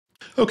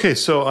Okay,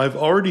 so I've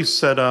already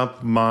set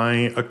up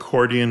my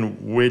Accordion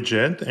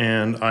widget,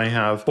 and I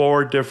have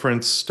 4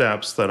 different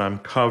steps that I'm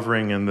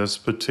covering in this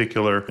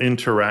particular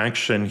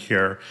interaction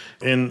here.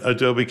 In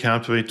Adobe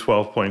Captivate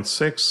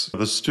 12.6,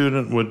 the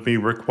student would be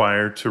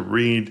required to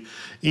read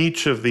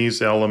each of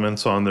these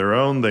elements on their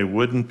own. They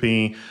wouldn't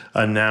be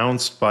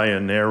announced by a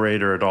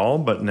narrator at all,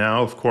 but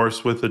now, of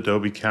course, with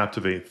Adobe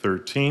Captivate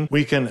 13,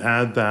 we can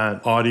add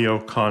that audio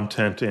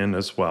content in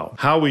as well.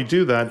 How we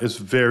do that is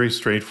very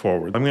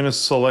straightforward. I'm going to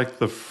select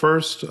the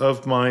first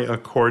of my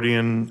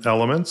accordion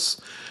elements.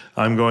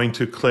 I'm going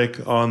to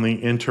click on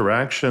the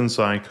interactions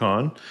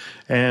icon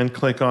and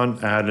click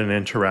on add an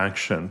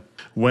interaction.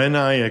 When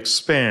I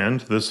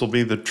expand, this will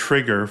be the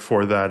trigger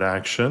for that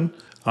action.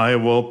 I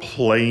will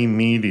play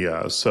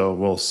media. So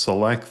we'll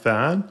select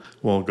that.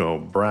 We'll go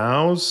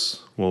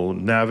browse. We'll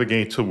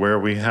navigate to where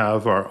we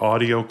have our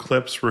audio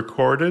clips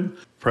recorded.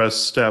 Press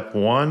step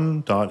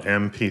 1,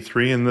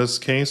 .mp3 in this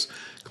case.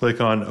 Click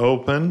on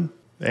open,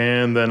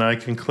 and then I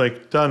can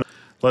click done.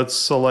 Let's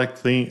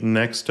select the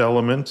next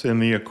element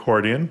in the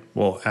accordion.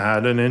 We'll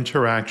add an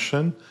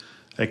interaction,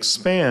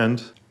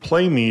 expand,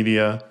 play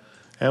media,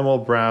 and we'll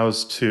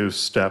browse to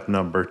step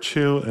number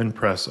 2 and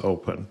press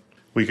open.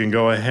 We can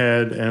go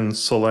ahead and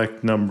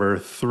select number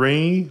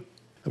 3.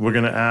 We're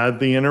going to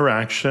add the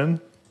interaction.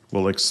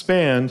 We'll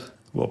expand,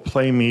 we'll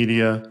play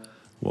media,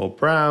 we'll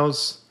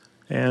browse,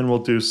 and we'll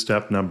do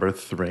step number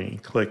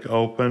 3. Click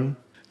open.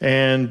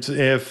 And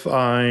if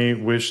I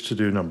wish to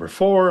do number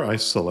 4, I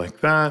select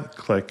that,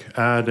 click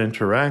add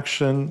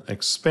interaction,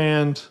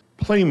 expand,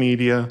 play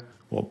media,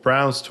 we'll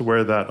browse to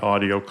where that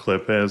audio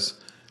clip is,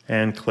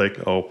 and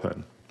click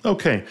open.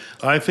 Okay,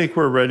 I think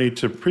we're ready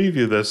to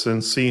preview this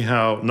and see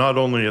how not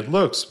only it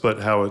looks, but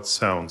how it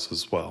sounds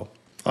as well.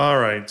 All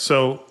right,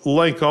 so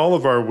like all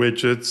of our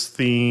widgets,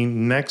 the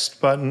next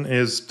button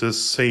is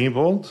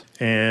disabled,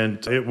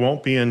 and it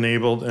won't be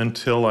enabled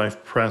until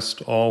I've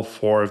pressed all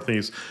 4 of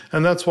these.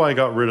 And that's why I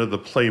got rid of the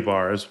play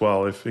bar as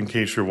well, in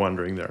case you're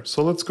wondering there.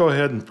 So let's go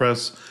ahead and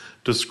press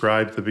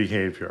describe the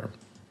behavior.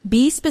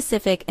 Be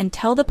specific and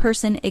tell the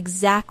person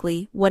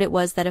exactly what it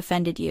was that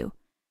offended you.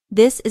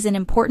 This is an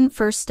important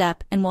first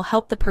step and will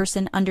help the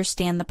person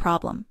understand the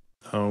problem.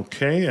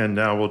 Okay, and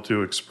now we'll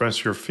do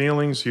express your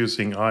feelings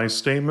using I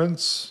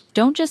statements.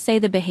 Don't just say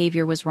the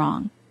behavior was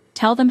wrong.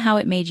 Tell them how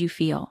it made you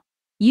feel.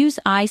 Use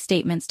I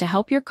statements to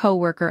help your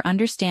coworker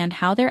understand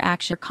how their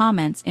action or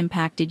comments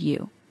impacted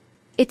you.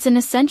 It's an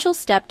essential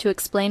step to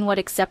explain what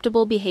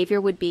acceptable behavior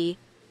would be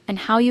and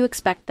how you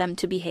expect them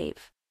to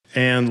behave.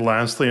 And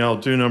lastly, I'll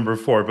do number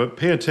 4, but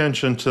pay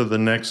attention to the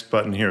next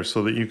button here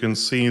so that you can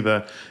see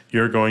that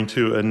you're going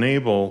to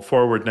enable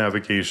forward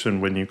navigation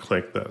when you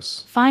click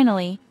this.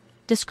 Finally,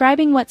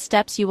 describing what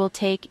steps you will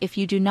take if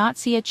you do not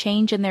see a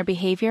change in their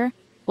behavior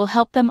will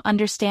help them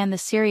understand the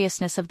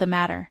seriousness of the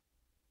matter.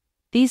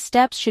 These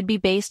steps should be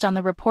based on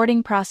the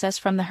reporting process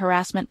from the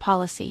harassment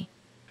policy.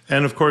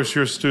 And of course,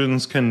 your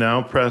students can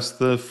now press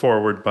the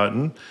forward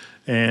button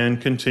and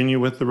continue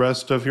with the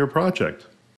rest of your project.